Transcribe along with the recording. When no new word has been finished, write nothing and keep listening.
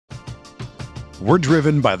We're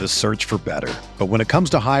driven by the search for better. But when it comes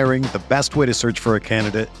to hiring, the best way to search for a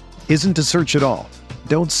candidate isn't to search at all.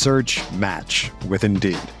 Don't search, match with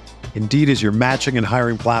Indeed. Indeed is your matching and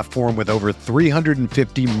hiring platform with over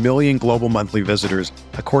 350 million global monthly visitors,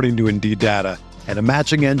 according to Indeed data, and a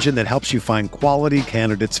matching engine that helps you find quality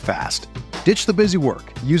candidates fast. Ditch the busy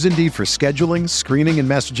work. Use Indeed for scheduling, screening, and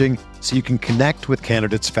messaging so you can connect with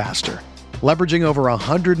candidates faster. Leveraging over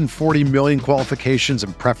 140 million qualifications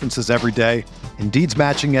and preferences every day, Indeed's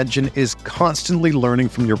matching engine is constantly learning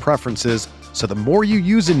from your preferences, so the more you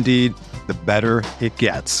use Indeed, the better it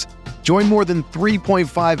gets. Join more than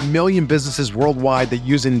 3.5 million businesses worldwide that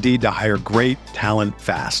use Indeed to hire great talent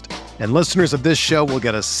fast. And listeners of this show will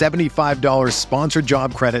get a $75 sponsored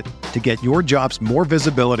job credit to get your jobs more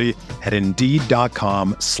visibility at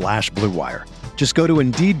Indeed.com/Blue Wire. Just go to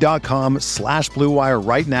Indeed.com/Blue Wire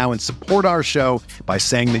right now and support our show by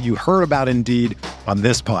saying that you heard about Indeed on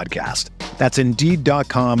this podcast. That's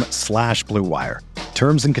Indeed.com/Blue Wire.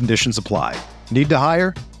 Terms and conditions apply. Need to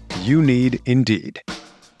hire? You need Indeed.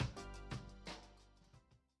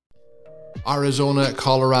 Arizona,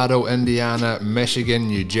 Colorado, Indiana, Michigan,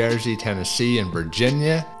 New Jersey, Tennessee, and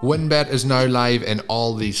Virginia. WynnBET is now live in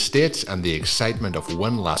all these states, and the excitement of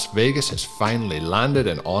Wynn Las Vegas has finally landed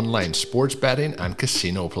in online sports betting and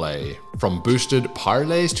casino play. From boosted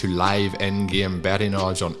parlays to live in-game betting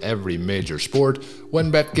odds on every major sport,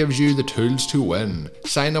 WynnBET gives you the tools to win.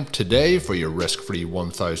 Sign up today for your risk-free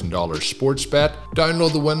 $1,000 sports bet.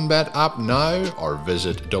 Download the WynnBET app now or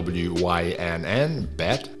visit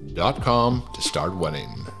wynnbet.com to start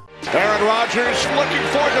winning. Aaron Rodgers looking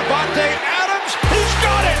for Devontae Adams. He's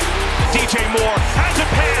got it! DJ Moore has a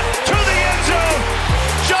pass to the end zone.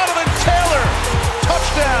 Jonathan Taylor,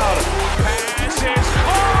 touchdown. Pass is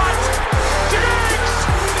caught. Diggs,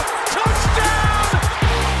 touchdown.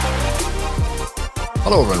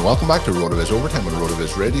 Hello everyone, welcome back to RotoViz Overtime on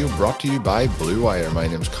RotoViz Radio, brought to you by Blue Wire. My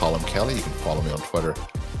name's Colin Kelly. You can follow me on Twitter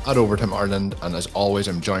at Overtime Ireland, and as always,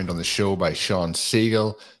 I'm joined on the show by Sean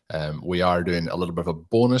Siegel. We are doing a little bit of a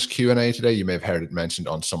bonus Q&A today. You may have heard it mentioned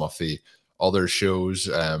on some of the other shows.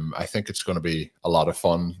 I think it's going to be a lot of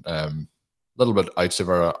fun. A little bit outside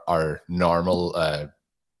of our normal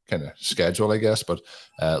kind of schedule, I guess, but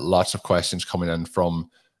lots of questions coming in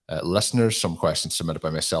from listeners, some questions submitted by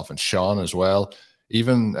myself and Sean as well.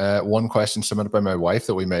 Even one question submitted by my wife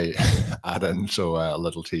that we may add in, so a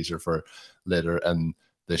little teaser for later in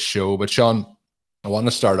the show. But Sean, I want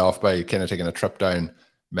to start off by kind of taking a trip down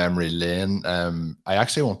memory lane. I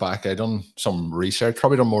actually went back. I done some research,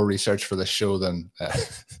 probably done more research for this show than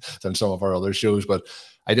some of our other shows, but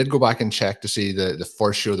I did go back and check to see the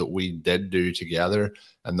first show that we did do together,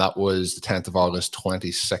 and that was the 10th of August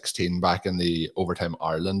 2016, back in the Overtime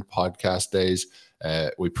Ireland podcast days.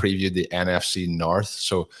 We previewed the NFC North,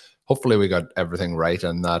 so hopefully we got everything right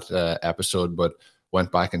in that episode, but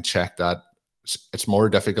went back and checked that. It's more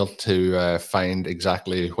difficult to find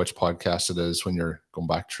exactly which podcast it is when you're going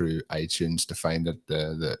back through iTunes to find it.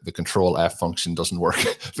 The Control F function doesn't work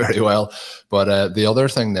very well. But the other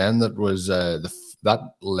thing then that was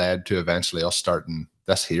that led to eventually us starting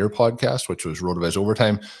this here podcast, which was RotoViz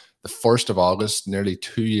Overtime. The 1st of August, nearly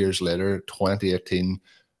 2 years later, 2018,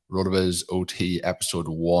 RotoViz OT episode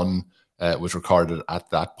 1 was recorded at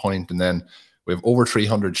that point. And then we have over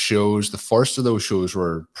 300 shows. The first of those shows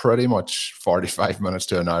were pretty much 45 minutes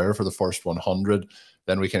to an hour for the first 100.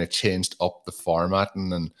 Then we kind of changed up the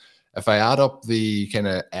formatting. And if I add up the kind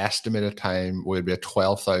of estimated time, we'd be at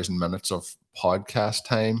 12,000 minutes of podcast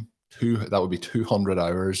time. That would be 200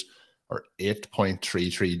 hours or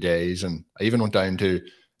 8.33 days. And I even went down to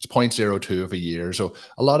it's 0.02 of a year. So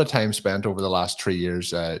a lot of time spent over the last 3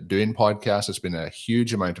 years doing podcasts. It's been a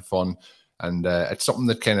huge amount of fun. And it's something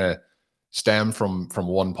that kind of stemmed from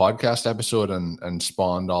one podcast episode and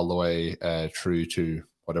spawned all the way through to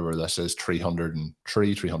whatever this is,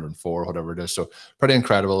 303, 304, whatever it is. So pretty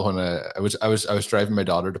incredible. When I was driving my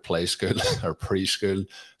daughter to play school or preschool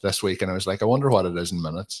this week, and I was like, I wonder what it is in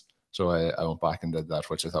minutes. So I went back and did that,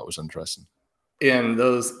 which I thought was interesting. And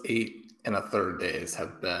those 8 1/3 days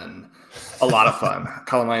have been a lot of fun.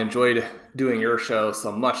 Colin, I enjoyed doing your show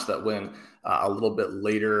so much that when a little bit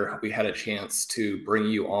later we had a chance to bring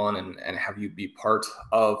you on and have you be part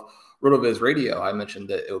of RotoViz Radio, I mentioned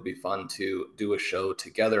that it would be fun to do a show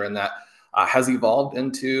together, and that has evolved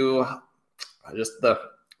into just the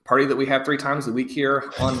party that we have 3 times a week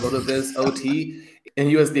here on RotoViz OT. And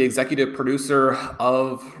you as the executive producer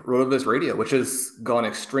of RotoViz Radio, which has gone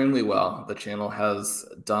extremely well. The channel has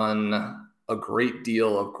done a great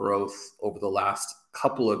deal of growth over the last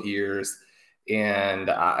couple of years. And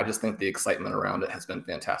I just think the excitement around it has been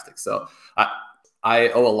fantastic. So I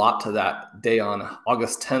owe a lot to that day on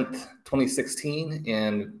August 10th, 2016,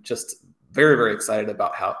 and just very, very excited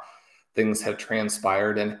about how things have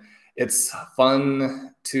transpired. And it's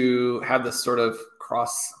fun to have this sort of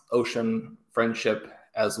cross-ocean friendship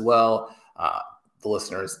as well. The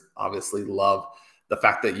listeners obviously love the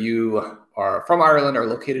fact that you are from Ireland, are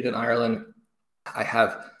located in Ireland. I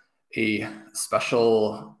have a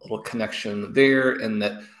special little connection there in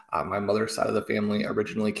that my mother's side of the family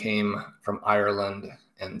originally came from Ireland.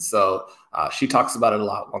 And so she talks about it a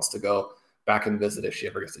lot, wants to go back and visit if she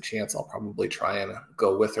ever gets a chance. I'll probably try and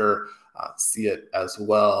go with her, see it as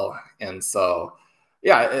well. And so,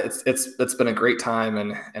 yeah, it's been a great time,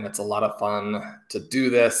 and it's a lot of fun to do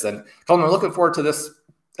this. And Colin, we're looking forward to this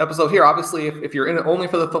episode here. Obviously, if you're in it only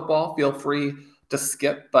for the football, feel free to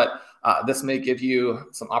skip, but this may give you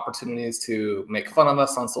some opportunities to make fun of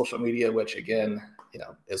us on social media, which again,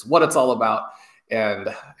 is what it's all about. And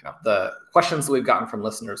the questions that we've gotten from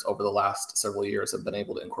listeners over the last several years have been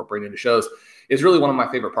able to incorporate into shows is really one of my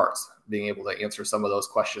favorite parts, being able to answer some of those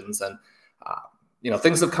questions. And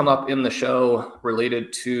things have come up in the show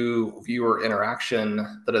related to viewer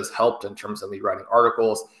interaction that has helped in terms of me writing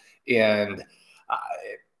articles, and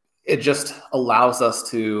it just allows us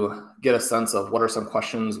to get a sense of what are some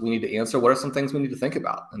questions we need to answer, what are some things we need to think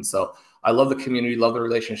about. And so I love the community, love the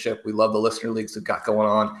relationship. We love the listener leagues we've got going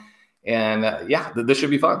on. And this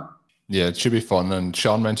should be fun. Yeah, it should be fun. And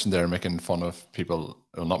Sean mentioned there making fun of people,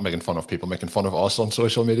 well, not making fun of people, making fun of us on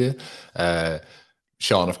social media.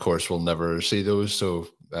 Sean, of course, will never see those. So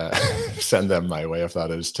send them my way if that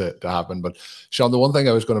is to happen. But Sean, the one thing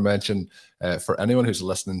I was going to mention for anyone who's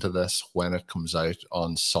listening to this when it comes out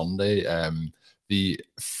on Sunday, the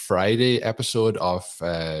Friday episode of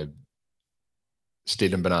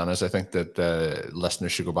Stealing Bananas, I think that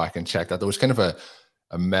listeners should go back and check that. There was kind of a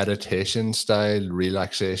meditation style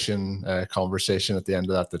relaxation conversation at the end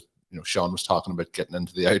of that Sean was talking about getting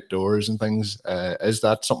into the outdoors and things. Is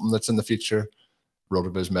that something that's in the future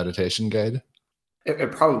RotoViz meditation guide?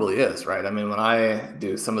 It probably is, right? I mean, when I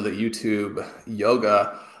do some of the YouTube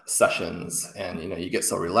yoga sessions and, you get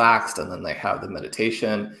so relaxed, and then they have the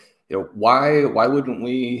meditation, why wouldn't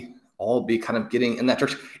we all be kind of getting in that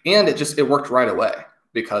church? And it worked right away,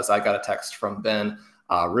 because I got a text from Ben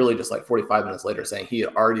really just like 45 minutes later saying he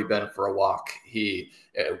had already been for a walk. It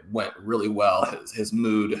went really well. His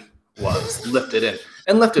mood was lifted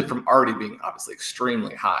from already being obviously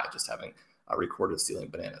extremely high, just having recorded Stealing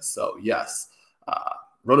Bananas. So yes,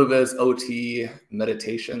 RotoViz OT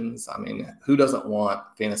meditations. I mean, who doesn't want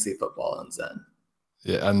fantasy football and Zen?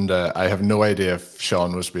 Yeah, and I have no idea if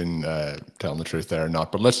Sean was being telling the truth there or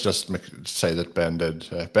not, but let's just say that Ben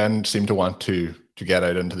did. Ben seemed to want to get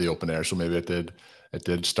out into the open air, so maybe it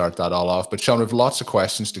did start that all off. But Sean, we have lots of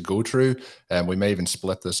questions to go through, and we may even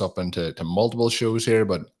split this up into multiple shows here,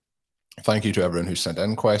 but thank you to everyone who sent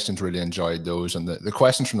in questions. Really enjoyed those. And the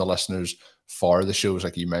questions from the listeners for the shows,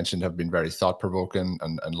 like you mentioned, have been very thought-provoking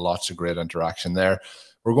and lots of great interaction there.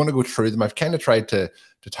 We're going to go through them. I've kind of tried to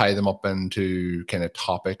tie them up into kind of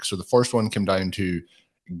topics. So the first one came down to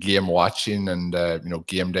game watching and,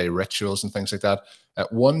 game day rituals and things like that.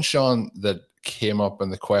 One, Sean, that came up,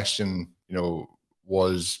 and the question,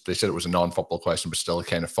 was, they said it was a non-football question, but still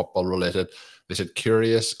kind of football related. They said,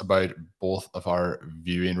 curious about both of our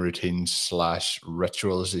viewing routines /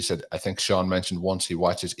 rituals. He said, I think Sean mentioned once he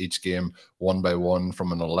watches each game one by one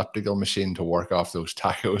from an elliptical machine to work off those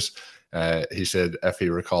tacos. He said, if he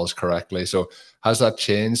recalls correctly. So has that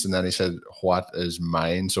changed? And then he said, what is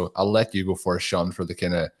mine? So I'll let you go first, Sean, for the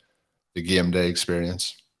kind of the game day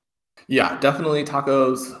experience. Yeah, definitely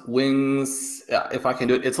tacos, wings. Yeah, if I can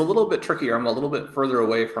do it. It's a little bit trickier. I'm a little bit further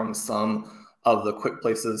away from some of the quick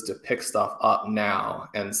places to pick stuff up now.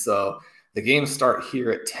 And so the games start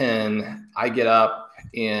here at 10. I get up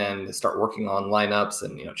and start working on lineups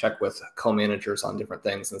and, check with co-managers on different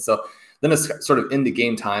things. And so then it's sort of into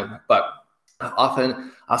game time. But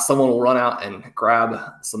often someone will run out and grab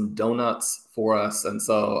some donuts for us. And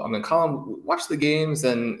so I'm going to call them, watch the games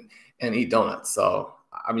and eat donuts. So,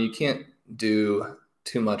 I mean, you can't do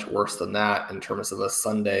too much worse than that in terms of a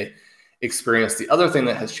Sunday experience. The other thing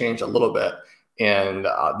that has changed a little bit, and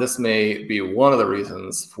this may be one of the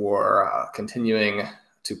reasons for continuing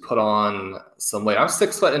to put on some weight. I'm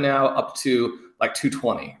 6 foot and now up to like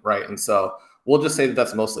 220, right? And so we'll just say that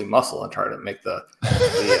that's mostly muscle and try to make the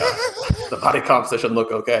body composition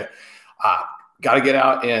look okay. Got to get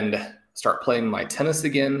out and start playing my tennis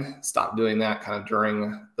again. Stop doing that kind of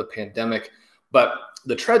during the pandemic. But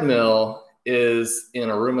the treadmill is in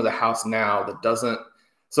a room of the house now that doesn't.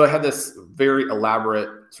 So I had this very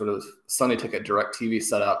elaborate sort of Sunday Ticket DirecTV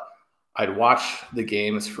setup I'd watch the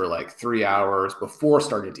games for like 3 hours before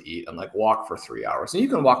starting to eat and like walk for 3 hours. And you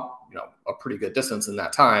can walk, a pretty good distance in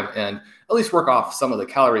that time and at least work off some of the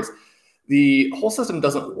calories. The whole system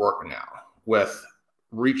doesn't work now with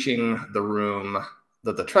reaching the room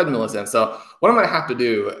that the treadmill is in. So what I'm going to have to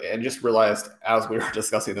do, and just realized as we were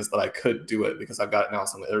discussing this that I could do it because I've got it now on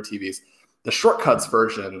some of the other TVs, the shortcuts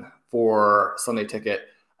version for Sunday Ticket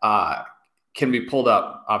can be pulled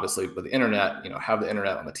up, obviously, with the internet, have the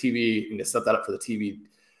internet on the TV. You need to set that up for the TV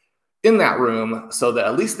in that room so that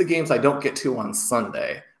at least the games I don't get to on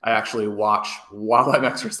Sunday, I actually watch while I'm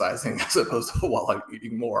exercising as opposed to while I'm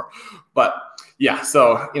eating more. But yeah,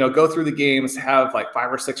 so, go through the games, have like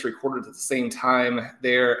 5 or 6 recorded at the same time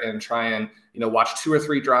there and try and, watch 2 or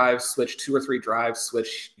 3 drives, switch 2 or 3 drives,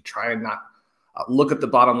 switch, try and not look at the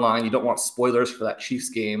bottom line. You don't want spoilers for that Chiefs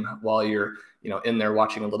game while you're, in there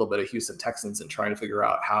watching a little bit of Houston Texans and trying to figure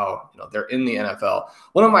out how, they're in the NFL.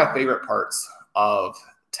 One of my favorite parts of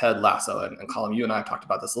Ted Lasso, and Colin, you and I talked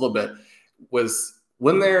about this a little bit, was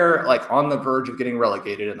when they're like on the verge of getting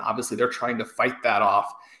relegated, and obviously they're trying to fight that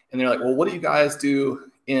off. And they're like, well, what do you guys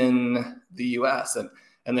do in the US?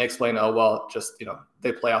 And they explain, oh, well, just,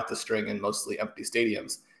 they play out the string in mostly empty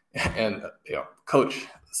stadiums. And, coach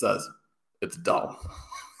says, it's dumb.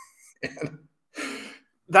 And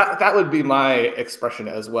that would be my expression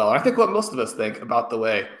as well. And I think what most of us think about the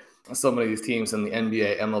way so many of these teams in the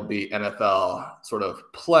NBA, MLB, NFL sort of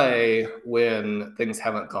play when things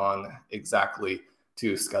haven't gone exactly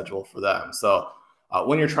to schedule for them. So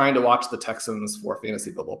when you're trying to watch the Texans for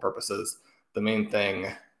fantasy football purposes, the main thing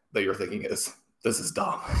that you're thinking is, this is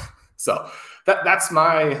dumb. So that's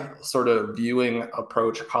my sort of viewing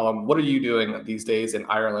approach. Colin, what are you doing these days in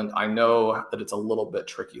Ireland? I know that it's a little bit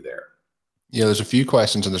tricky there. Yeah, there's a few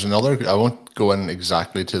questions, and there's another. I won't go in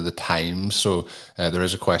exactly to the time, so there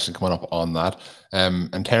is a question coming up on that.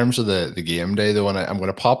 In terms of the game day, though, and I'm going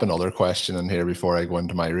to pop another question in here before I go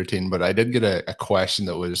into my routine, but I did get a question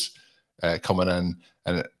that was coming in,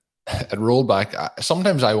 and it rolled back.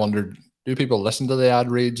 Sometimes I wondered, do people listen to the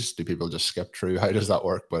ad reads? Do people just skip through? How does that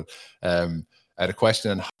work? But I had a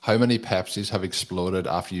question on how many Pepsis have exploded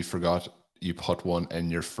after you forgot you put one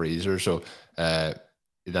in your freezer. So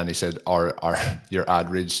then he said, are your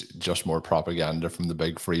ad reads just more propaganda from the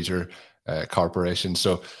big freezer corporation?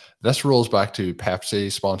 So this rolls back to Pepsi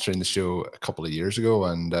sponsoring the show a couple of years ago.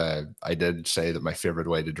 And I did say that my favorite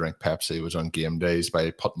way to drink Pepsi was on game days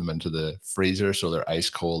by putting them into the freezer so they're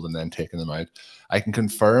ice cold and then taking them out. I can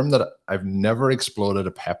confirm that I've never exploded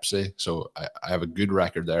a Pepsi. So I have a good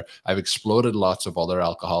record there. I've exploded lots of other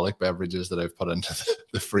alcoholic beverages that I've put into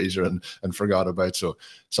the freezer and forgot about. So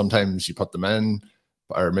sometimes you put them in,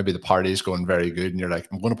 or maybe the party's going very good and you're like,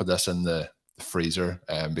 I'm going to put this in the freezer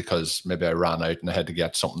because maybe I ran out and I had to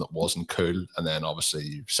get something that wasn't cool. And then obviously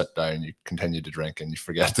you sit down, you continue to drink and you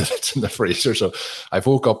forget that it's in the freezer. So I've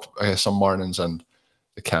woke up some mornings and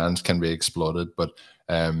the cans can be exploded. But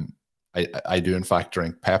I do in fact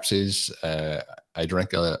drink Pepsis. I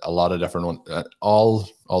drink a lot of different ones,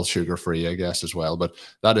 all sugar-free, I guess, as well. But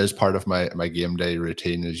that is part of my game day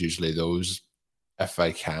routine, is usually those. If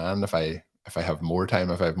I can, if I have more time,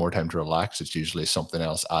 to relax, it's usually something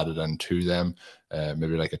else added into them,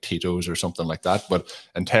 maybe like a Tito's or something like that. But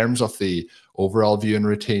in terms of the overall viewing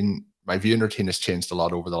routine, my viewing routine has changed a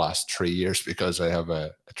lot over the last 3 years because I have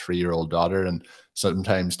a 3-year-old daughter, and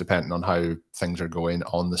sometimes depending on how things are going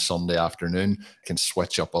on the Sunday afternoon, it can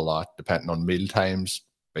switch up a lot depending on meal times.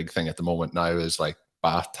 Big thing at the moment now is like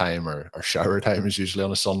bath time or shower time is usually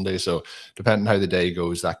on a Sunday. So depending how the day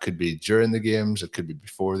goes, that could be during the games, it could be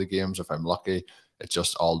before the games if I'm lucky. It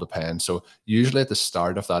just all depends. So usually at the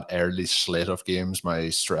start of that early slate of games, my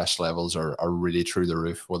stress levels are really through the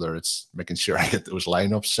roof, whether it's making sure I get those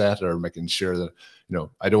lineups set or making sure that,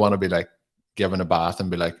 I don't want to be like given a bath and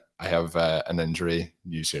be like, I have an injury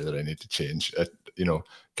news here that I need to change. It,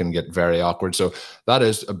 can get very awkward. So that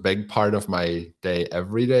is a big part of my day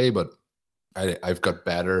every day, but I've got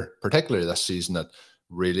better, particularly this season, at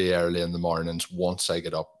really early in the mornings. Once I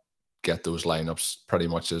get up, get those lineups pretty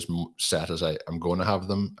much as set as I'm going to have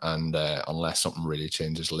them, and unless something really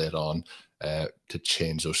changes late on, to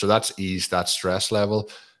change those. So that's eased that stress level.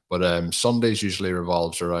 But Sundays usually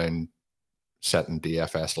revolves around setting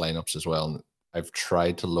DFS lineups as well. And I've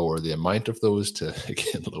tried to lower the amount of those to,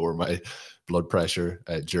 again, lower my blood pressure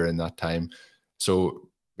during that time. So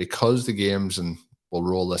because the games, and we'll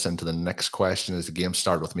roll this into the next question, as the games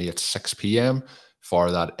start with me at 6 p.m. for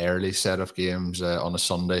that early set of games on a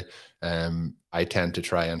Sunday. I tend to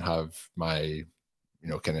try and have my,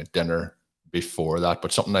 kind of dinner before that.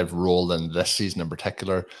 But something I've rolled in this season in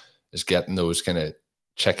particular is getting those kind of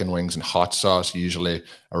chicken wings and hot sauce, usually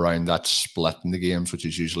around that split in the games, which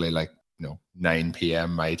is usually like, 9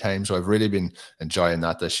 p.m. my time. So I've really been enjoying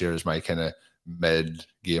that this year as my kind of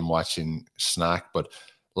mid-game watching snack. But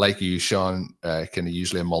like you, Sean, kind of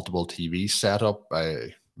usually a multiple TV setup.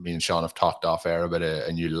 Me and Sean have talked off air about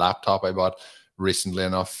a new laptop I bought recently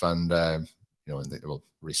enough. And,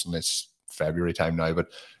 recently it's February time now,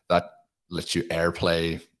 but that lets you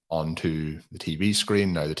AirPlay onto the TV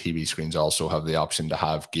screen. Now the TV screens also have the option to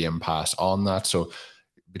have Game Pass on that. So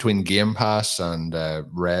between Game Pass and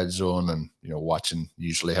Red Zone and, watching,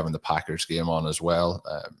 usually having the Packers game on as well,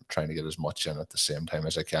 trying to get as much in at the same time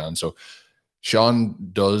as I can. So Sean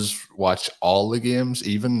does watch all the games,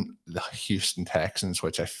 even the Houston Texans,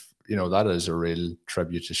 which that is a real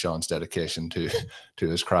tribute to Sean's dedication to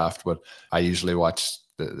his craft. But I usually watch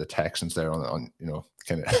the Texans there on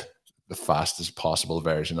kind of the fastest possible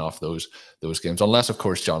version of those games, unless of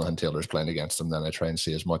course Jonathan Taylor's playing against them. Then I try and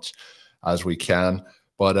see as much as we can.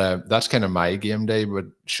 But that's kind of my game day. But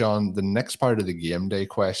Sean, the next part of the game day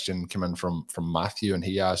question came in from Matthew, and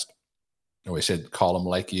he asked, he said, Colm,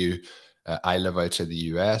 like you, I live outside the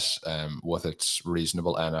US with its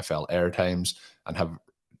reasonable NFL air times and have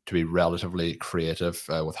to be relatively creative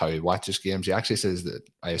with how he watches games. He actually says that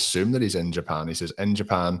I assume that he's in Japan. He says, in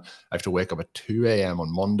Japan, I have to wake up at 2 a.m.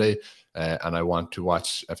 on Monday and I want to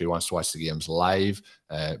watch, if he wants to watch the games live.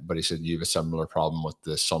 But he said you have a similar problem with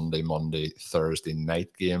the Sunday, Monday, Thursday night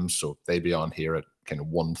games. So they be on here at kind of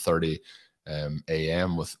 1:30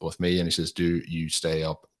 a.m. with me. And he says, do you stay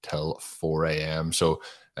up till 4 a.m.? So,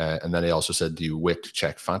 and then he also said, do you wait to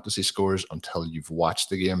check fantasy scores until you've watched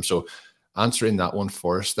the game? So answering that one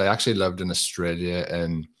first, I actually lived in Australia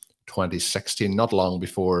in 2016, not long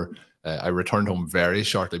before I returned home, very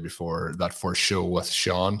shortly before that first show with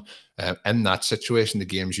Sean. In that situation, the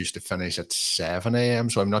games used to finish at 7 a.m.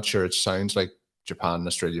 So I'm not sure. It sounds like Japan and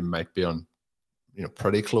Australia might be on,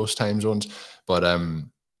 pretty close time zones. But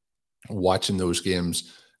watching those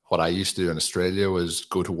games, what I used to do in Australia was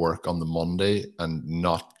go to work on the Monday and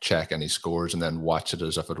not check any scores and then watch it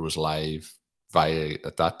as if it was live via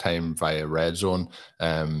Red Zone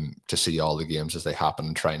to see all the games as they happen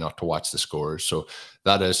and try not to watch the scores. So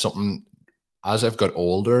that is something, as I've got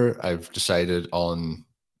older, I've decided on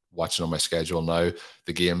watching on my schedule now.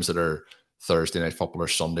 The games that are Thursday night football or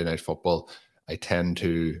Sunday night football, I tend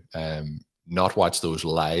to not watch those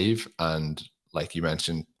live. And like you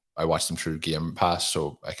mentioned, I watch them through Game Pass,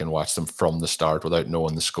 so I can watch them from the start without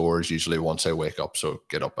knowing the scores, usually once I wake up. So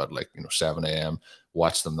get up at 7 a.m.,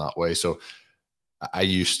 watch them that way. So I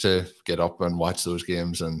used to get up and watch those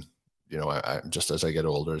games, and I just as I get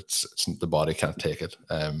older, it's the body can't take it,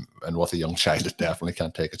 and with a young child, it definitely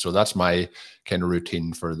can't take it. So that's my kind of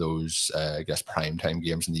routine for those, I guess, primetime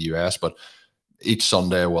games in the US. But each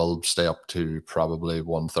Sunday, I will stay up to probably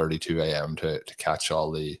 1:32 a.m. to catch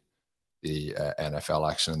all the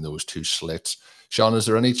NFL action in those two slits. Sean, is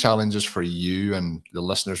there any challenges for you? And the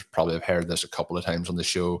listeners probably have heard this a couple of times on the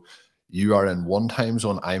show. You are in one time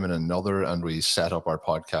zone, I'm in another, and we set up our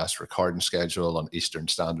podcast recording schedule on Eastern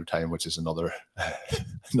Standard Time, which is another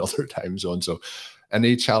time zone. So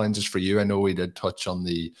any challenges for you? I know we did touch on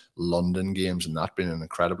the London games and that being an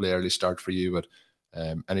incredibly early start for you, but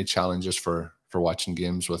any challenges for watching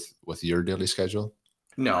games with your daily schedule?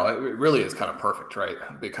 No, it really is kind of perfect, right?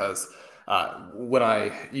 Because when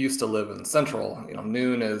I used to live in Central,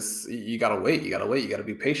 noon is, you got to wait, you got to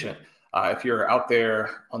be patient. If you're out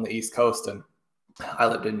there on the East Coast, and I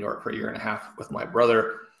lived in New York for a year and a half with my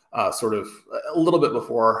brother, sort of a little bit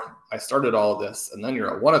before I started all of this, and then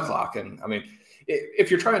you're at 1 o'clock. And I mean,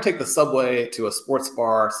 if you're trying to take the subway to a sports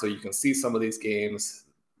bar so you can see some of these games,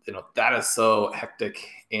 that is so hectic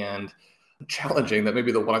and challenging that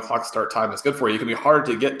maybe the 1 o'clock start time is good for you. It can be hard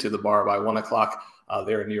to get to the bar by 1 o'clock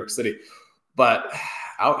there in New York City. But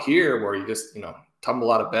out here where you just,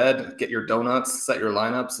 tumble out of bed, get your donuts, set your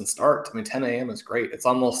lineups, and start. I mean, 10 a.m. is great. It's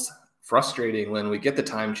almost frustrating when we get the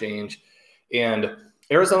time change, and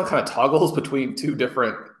Arizona kind of toggles between two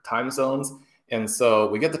different time zones. And so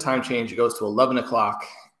we get the time change, it goes to 11 o'clock,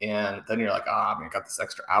 and then you're like, I got this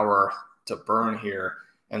extra hour to burn here.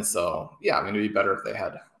 And so, yeah, I mean, it'd be better if they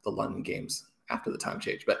had the London games after the time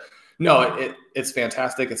change. But no, it's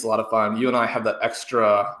fantastic. It's a lot of fun. You and I have that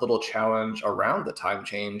extra little challenge around the time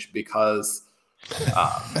change because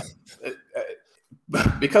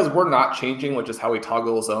we're not changing, which is how we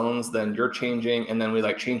toggle zones. Then you're changing, and then we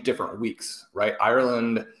change different weeks, right?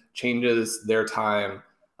 Ireland changes their time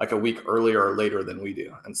like a week earlier or later than we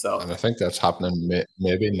do. And I think that's happening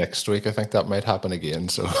maybe next week. I think that might happen again.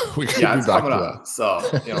 So we could yeah, be it's back coming to up. that.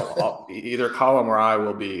 So, either Colin or I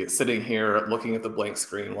will be sitting here looking at the blank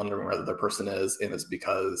screen, wondering where the other person is. And it's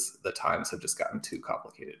because the times have just gotten too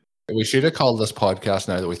complicated. We should have called this podcast,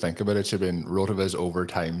 now that we think about it, should have been RotoViz Over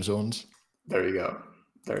Time Zones. There you go.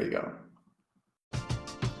 There you go.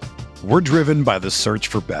 We're driven by the search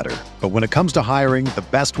for better. But when it comes to hiring, the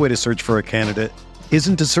best way to search for a candidate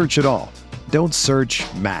isn't to search at all. Don't search,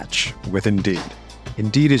 match with Indeed.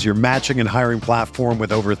 Indeed is your matching and hiring platform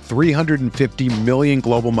with over 350 million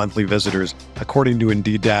global monthly visitors, according to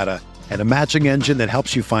Indeed data, and a matching engine that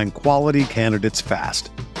helps you find quality candidates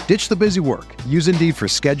fast. Ditch the busy work. Use Indeed for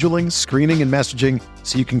scheduling, screening, and messaging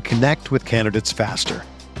so you can connect with candidates faster.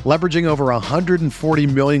 Leveraging over 140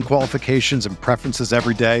 million qualifications and preferences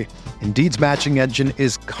every day, Indeed's matching engine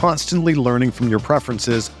is constantly learning from your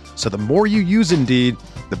preferences, so the more you use Indeed,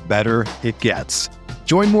 the better it gets.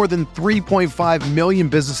 Join more than 3.5 million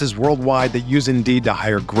businesses worldwide that use Indeed to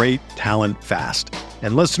hire great talent fast.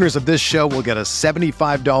 And listeners of this show will get a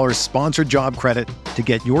 $75 sponsored job credit to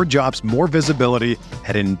get your jobs more visibility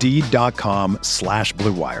at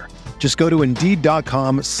Indeed.com/Blue Wire. Just go to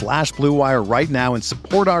Indeed.com/Blue Wire right now and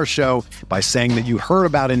support our show by saying that you heard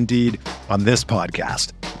about Indeed on this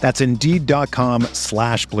podcast. That's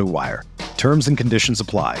Indeed.com/Blue Wire. Terms and conditions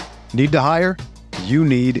apply. Need to hire? You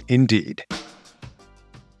need Indeed.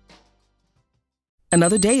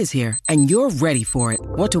 Another day is here, and you're ready for it.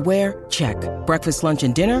 What to wear? Check. Breakfast, lunch,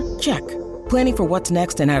 and dinner? Check. Planning for what's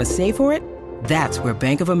next and how to save for it? That's where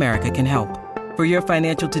Bank of America can help. For your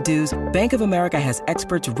financial to-dos, Bank of America has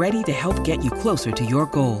experts ready to help get you closer to your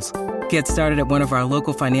goals. Get started at one of our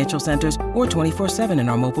local financial centers or 24/7 in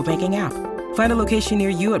our mobile banking app. Find a location near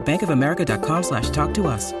you at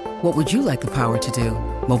bankofamerica.com/talktous. What would you like the power to do?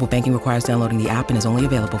 Mobile banking requires downloading the app and is only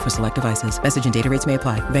available for select devices. Message and data rates may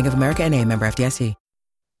apply. Bank of America NA, member FDIC.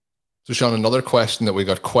 So Sean, another question that we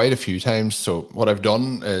got quite a few times. So what I've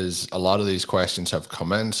done is a lot of these questions have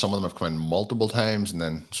come in. Some of them have come in multiple times. And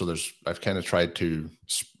then, I've kind of tried to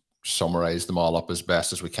summarize them all up as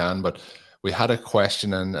best as we can. But we had a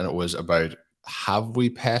question in, and it was about, have we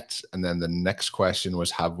pets? And then the next question was,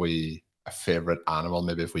 have we a favorite animal,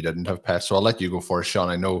 maybe if we didn't have pets? So I'll let you go first, Sean.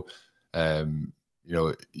 I know,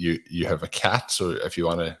 you have a cat. So if you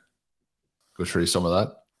want to go through some of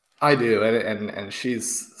that. I do, and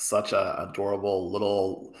she's such a adorable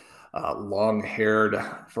little long-haired,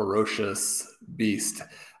 ferocious beast.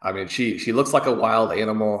 I mean, she looks like a wild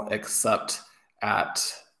animal, except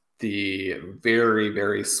at the very,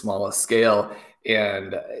 very smallest scale.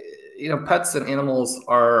 And pets and animals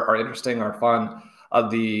are interesting, are fun.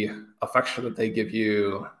 The affection that they give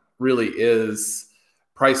you really is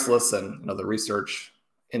priceless, and the research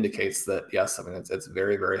indicates that yes, I mean it's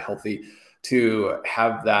very, very healthy to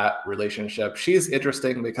have that relationship. She's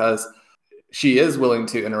interesting because she is willing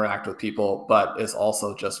to interact with people, but is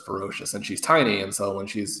also just ferocious, and she's tiny. And so when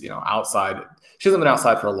she's, outside, she hasn't been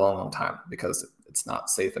outside for a long, long time because it's not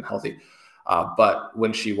safe and healthy. But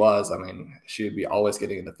when she was, I mean, she would be always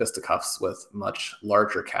getting into fisticuffs with much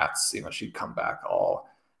larger cats. She'd come back all,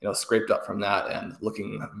 scraped up from that and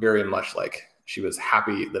looking very much like she was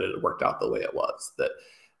happy that it had worked out the way it was, that,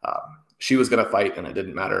 she was going to fight, and it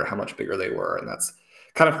didn't matter how much bigger they were. And that's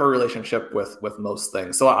kind of her relationship with most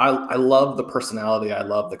things. So I love the personality. I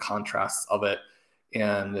love the contrasts of it.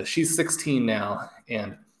 And she's 16 now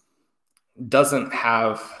and doesn't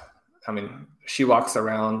have, I mean, she walks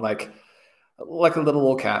around like a little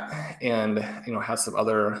old cat and, has some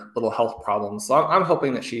other little health problems. So I'm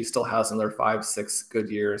hoping that she still has another 5-6 good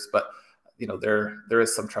years, but there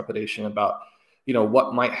is some trepidation about,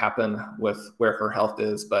 what might happen with where her health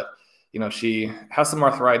is. But she has some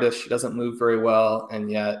arthritis. She doesn't move very well.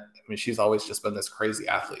 And yet, I mean, she's always just been this crazy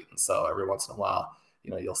athlete. And so every once in a while,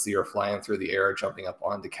 you'll see her flying through the air, jumping up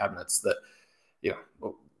onto cabinets that,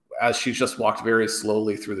 as she's just walked very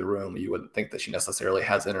slowly through the room, you wouldn't think that she necessarily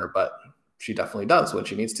has in her, but she definitely does when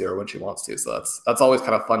she needs to or when she wants to. So that's always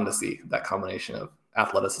kind of fun to see, that combination of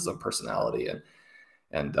athleticism, personality,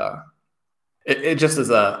 and it just is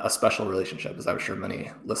a special relationship, as I'm sure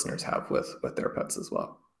many listeners have with their pets as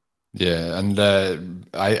well. Yeah, and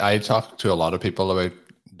I talk to a lot of people about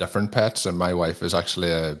different pets, and my wife is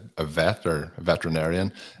actually a vet or a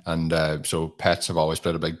veterinarian, and so pets have always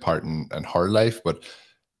played a big part in her life. But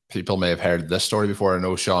people may have heard this story before. I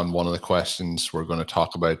know, Sean, one of the questions we're going to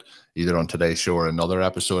talk about either on today's show or another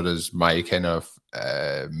episode is my kind of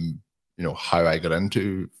how I got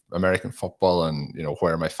into American football and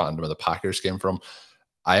where my fandom of the Packers came from.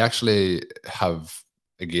 I actually have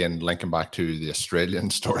again, linking back to the Australian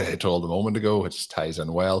story I told a moment ago, which ties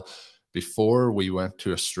in well. Before we went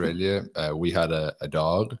to Australia, we had a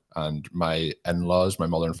dog, and my in-laws, my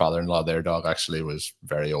mother and father-in-law, their dog actually was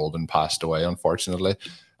very old and passed away, unfortunately.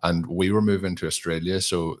 And we were moving to Australia,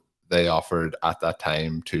 so they offered at that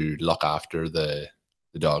time to look after the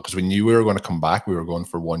dog, because we knew we were going to come back. We were going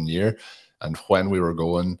for 1 year, and when we were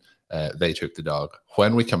going, they took the dog.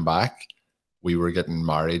 When we come back, we were getting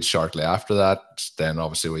married shortly after that. Then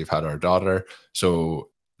obviously we've had our daughter. So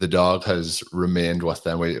the dog has remained with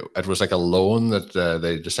them. It was like a loan that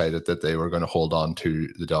they decided that they were going to hold on to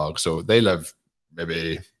the dog. So they live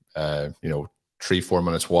maybe, 3-4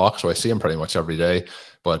 minutes walk. So I see him pretty much every day.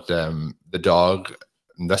 But the dog,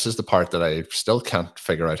 and this is the part that I still can't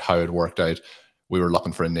figure out how it worked out. We were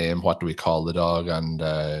looking for a name. What do we call the dog? And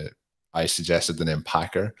I suggested the name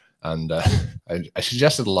Packer. And I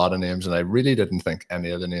suggested a lot of names, and I really didn't think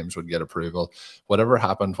any of the names would get approval. Whatever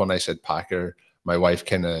happened when I said Packer, my wife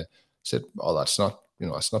kind of said, "Oh, that's not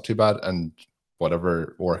too bad." And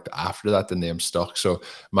whatever worked after that, the name stuck. So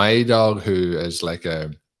my dog, who is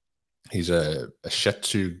he's a Shih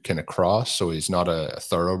Tzu kind of cross, so he's not a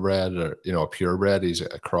thoroughbred or a purebred. He's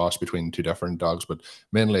a cross between two different dogs, but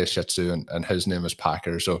mainly a Shih Tzu, and his name is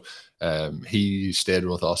Packer. So he stayed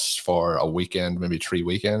with us for a weekend, maybe 3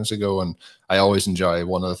 weekends ago, and I always enjoy.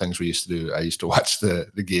 One of the things we used to do, I used to watch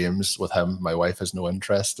the games with him. My wife has no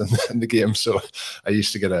interest in the game, so I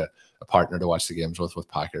used to get a partner to watch the games with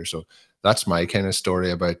Packer. So that's my kind of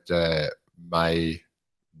story about my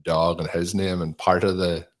dog and his name, and part of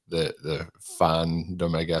the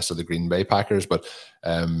fandom, I guess, of the Green Bay Packers. But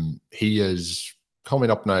he is coming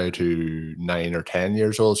up now to 9 or 10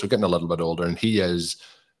 years old, so getting a little bit older, and he is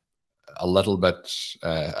a little bit,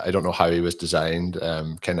 I don't know how he was designed,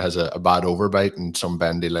 kind of has a bad overbite and some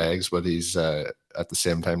bendy legs, but he's at the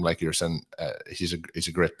same time, like you're saying, he's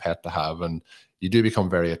a great pet to have, and you do become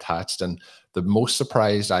very attached. And the most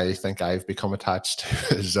surprised I think I've become attached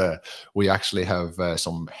to is we actually have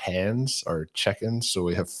some hens or chickens. So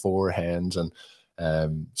we have 4 hens, and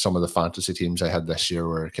some of the fantasy teams I had this year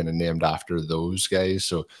were kind of named after those guys.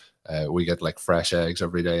 So we get like fresh eggs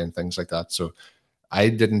every day and things like that. So I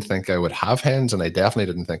didn't think I would have hens, and I definitely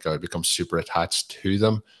didn't think I would become super attached to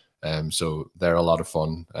them. So they're a lot of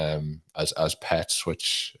fun as pets,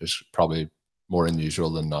 which is probably more unusual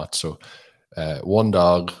than not. So one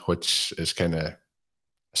dog, which is kind of a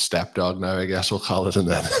stepdog now, I guess we'll call it, and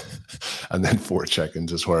then 4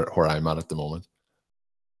 chickens is where I'm at the moment.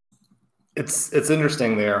 It's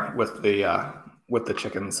interesting there with the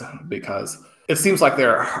chickens, because it seems like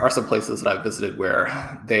there are some places that I've visited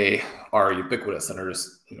where they are ubiquitous and are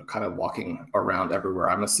just kind of walking around everywhere.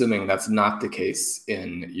 I'm assuming that's not the case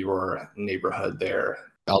in your neighborhood there.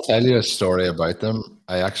 I'll tell you a story about them.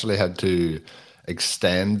 I actually had to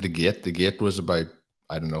extend the gate. The gate was about,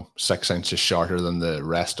 I don't know, 6 inches shorter than the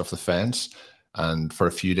rest of the fence. And for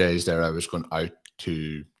a few days there, I was going out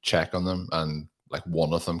to check on them, and like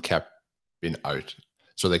one of them kept being out.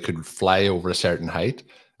 So they could fly over a certain height.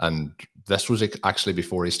 And this was actually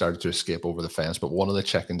before he started to escape over the fence. But one of the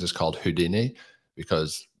chickens is called Houdini,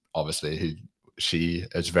 because obviously she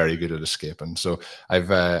is very good at escaping. So I've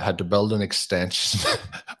had to build an extension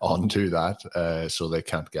onto that so they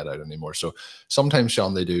can't get out anymore. So sometimes,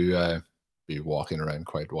 Sean, they do be walking around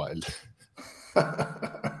quite wild.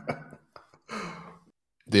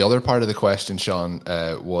 The other part of the question, Sean,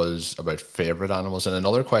 was about favorite animals. And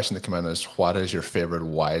another question that came in is, what is your favorite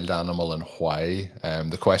wild animal and why?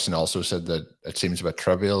 The question also said that it seems a bit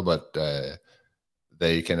trivial, but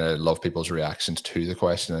they kind of love people's reactions to the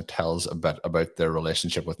question. It tells a bit about their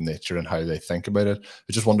relationship with nature and how they think about it. I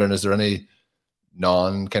was just wondering, is there any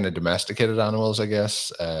non-kind of domesticated animals, I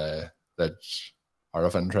guess, that are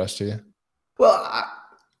of interest to you? Well,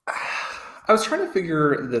 I was trying to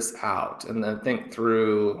figure this out and then think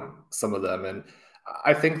through some of them. And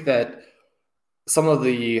I think that some of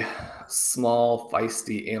the small,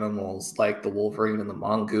 feisty animals like the wolverine and the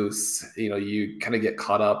mongoose, you kind of get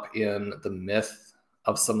caught up in the myth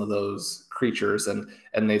of some of those creatures, and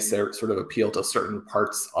they sort of appeal to certain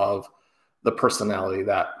parts of the personality,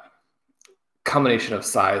 that combination of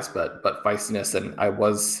size but feistiness. And I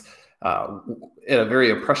was at a very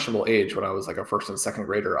impressionable age, when I was like a first and second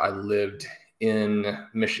grader, I lived in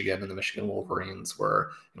Michigan, and the Michigan Wolverines were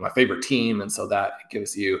my favorite team. And so that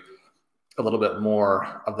gives you a little bit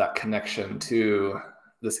more of that connection to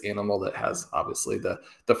this animal that has obviously the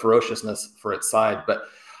ferociousness for its side. But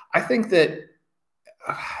I think that,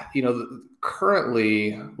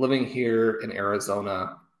 currently living here in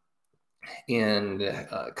Arizona, and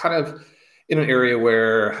kind of in an area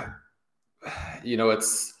where,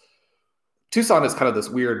 it's Tucson is kind of this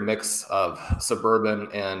weird mix of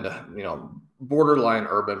suburban and, borderline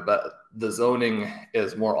urban, but the zoning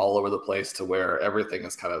is more all over the place to where everything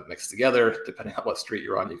is kind of mixed together. Depending on what street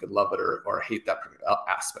you're on, you can love it or hate that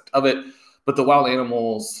aspect of it. But the wild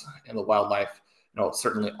animals and the wildlife,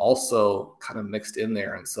 certainly also kind of mixed in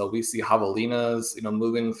there. And so we see javelinas,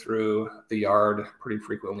 moving through the yard pretty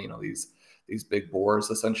frequently, these big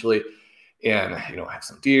boars essentially. And, have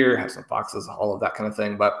some deer, have some foxes, all of that kind of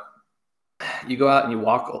thing. But you go out and you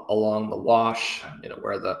walk along the wash,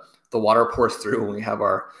 where the water pours through when we have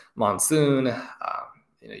our monsoon.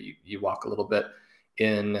 You walk a little bit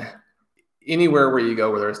in anywhere where you go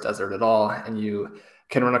where there's desert at all, and you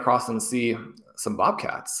can run across and see some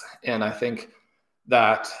bobcats. And I think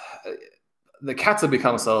that the cats have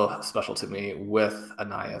become so special to me with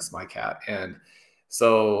Anais, my cat. And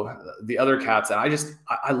so the other cats, and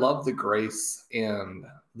I love the grace and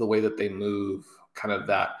the way that they move, kind of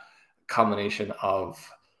that combination of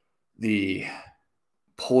the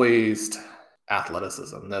poised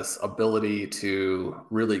athleticism, this ability to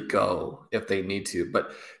really go if they need to,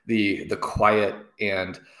 but the quiet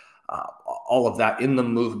and all of that in the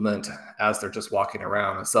movement as they're just walking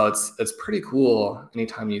around. So it's pretty cool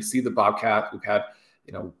anytime you see the bobcat. We've had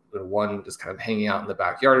one just kind of hanging out in the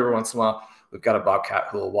backyard every once in a while. We've got a bobcat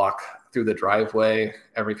who will walk through the driveway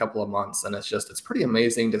every couple of months, and it's pretty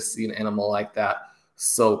amazing to see an animal like that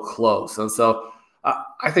so close. And so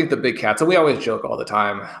I think the big cats, and we always joke all the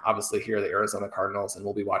time, obviously here are the Arizona Cardinals, and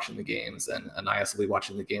we'll be watching the games, and Anais will be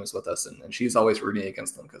watching the games with us, and she's always rooting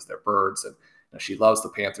against them because they're birds, and she loves the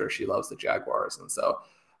Panthers, she loves the Jaguars. And so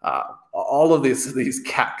all of these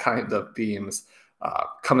cat kind of themes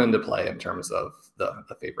come into play in terms of the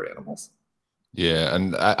favorite animals. Yeah,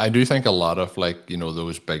 and I do think a lot of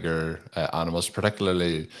those bigger animals,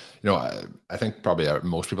 particularly, I think probably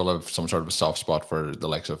most people have some sort of a soft spot for the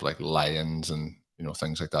likes of like lions and,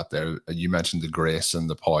 things like that there. You mentioned the grace and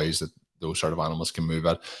the poise that those sort of animals can move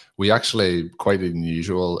at. We actually, quite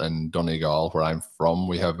unusual in Donegal, where I'm from,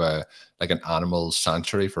 we have an animal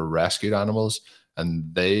sanctuary for rescued animals,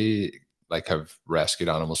 and they have rescued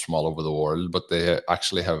animals from all over the world, but they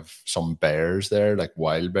actually have some bears there, like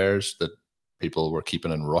wild bears that people were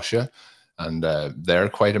keeping in Russia, and they're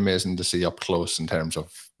quite amazing to see up close in terms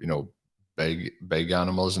of big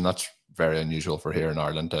animals, and that's very unusual for here in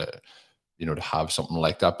Ireland to have something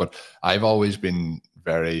like that. But I've always been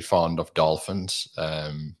very fond of dolphins.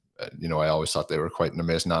 I always thought they were quite an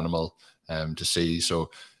amazing animal to see. So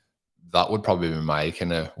that would probably be my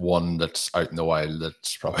kind of one that's out in the wild.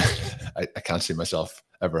 That's probably I can't see myself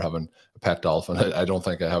ever having a pet dolphin. I don't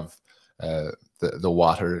think I have the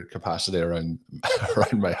water capacity around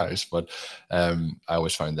my house, but I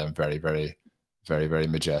always found them very, very, very, very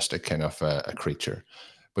majestic kind of a creature.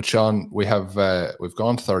 But Sean, we've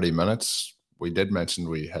gone 30 minutes. We did mention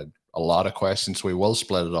we had a lot of questions. We will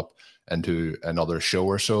split it up into another show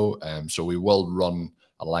or so. So we will run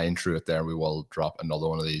a line through it there. We will drop another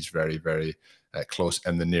one of these very, very close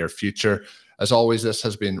in the near future. As always, this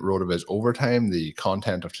has been RotoViz Overtime. The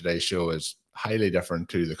content of today's show is highly different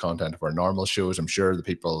to the content of our normal shows. I'm sure the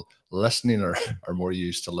people listening are more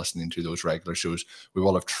used to listening to those regular shows. We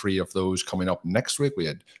will have 3 of those coming up next week. We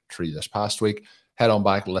had 3 this past week. Head on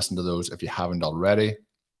back, listen to those if you haven't already.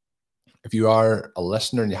 If you are a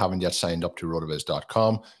listener and you haven't yet signed up to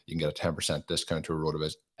rotoviz.com, you can get a 10% discount to a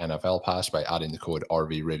RotoViz NFL Pass by adding the code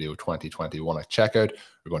RVRadio2021 at checkout.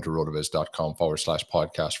 We're going to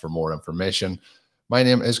rotoviz.com/podcast for more information. My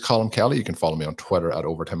name is Colin Kelly. You can follow me on Twitter at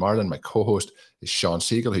Overtime Ireland. My co-host is Sean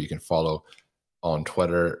Siegel, who you can follow on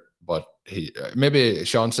Twitter. But maybe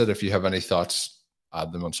Sean said if you have any thoughts,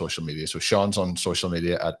 add them on social media. So Sean's on social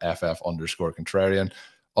media at FF_contrarian.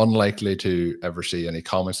 Unlikely to ever see any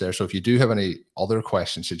comments there. So if you do have any other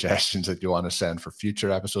questions, suggestions that you want to send for future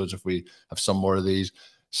episodes, if we have some more of these,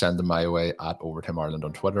 send them my way at Overtime Ireland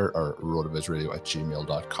on Twitter or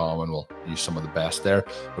rotovizradio@gmail.com, and we'll use some of the best there.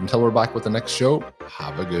 But until we're back with the next show,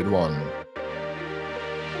 have a good one.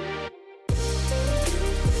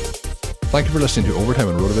 Thank you for listening to Overtime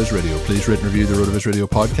on RotoViz Radio. Please rate and review the RotoViz Radio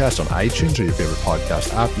podcast on iTunes or your favorite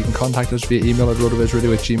podcast app. You can contact us via email at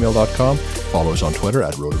rotovizradio@gmail.com. Follow us on Twitter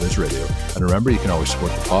at RotoViz Radio. And remember, you can always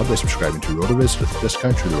support the pod by subscribing to RotoViz with a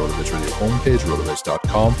discount through the RotoViz Radio homepage,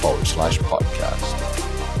 rotoviz.com/podcast.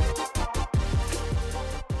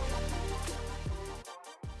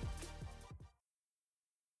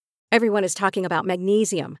 Everyone is talking about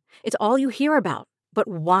magnesium. It's all you hear about. But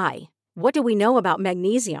why? What do we know about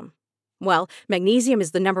magnesium? Well, magnesium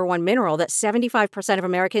is the #1 mineral that 75% of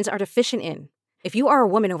Americans are deficient in. If you are a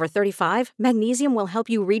woman over 35, magnesium will help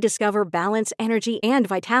you rediscover balance, energy, and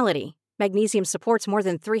vitality. Magnesium supports more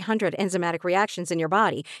than 300 enzymatic reactions in your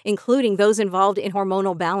body, including those involved in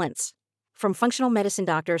hormonal balance. From functional medicine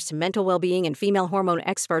doctors to mental well-being and female hormone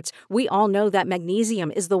experts, we all know that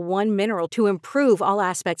magnesium is the one mineral to improve all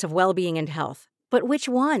aspects of well-being and health. But which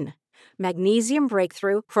one? Magnesium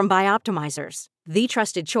Breakthrough from Bioptimizers, the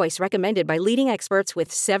trusted choice recommended by leading experts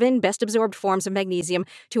with 7 best-absorbed forms of magnesium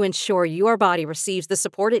to ensure your body receives the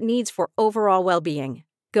support it needs for overall well-being.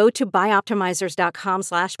 Go to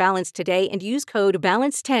bioptimizers.com/balance today and use code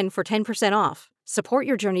BALANCE10 for 10% off. Support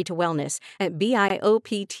your journey to wellness at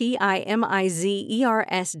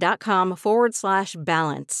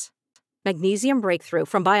bioptimizers.com/balance. Magnesium Breakthrough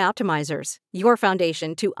from Bioptimizers, your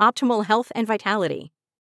foundation to optimal health and vitality.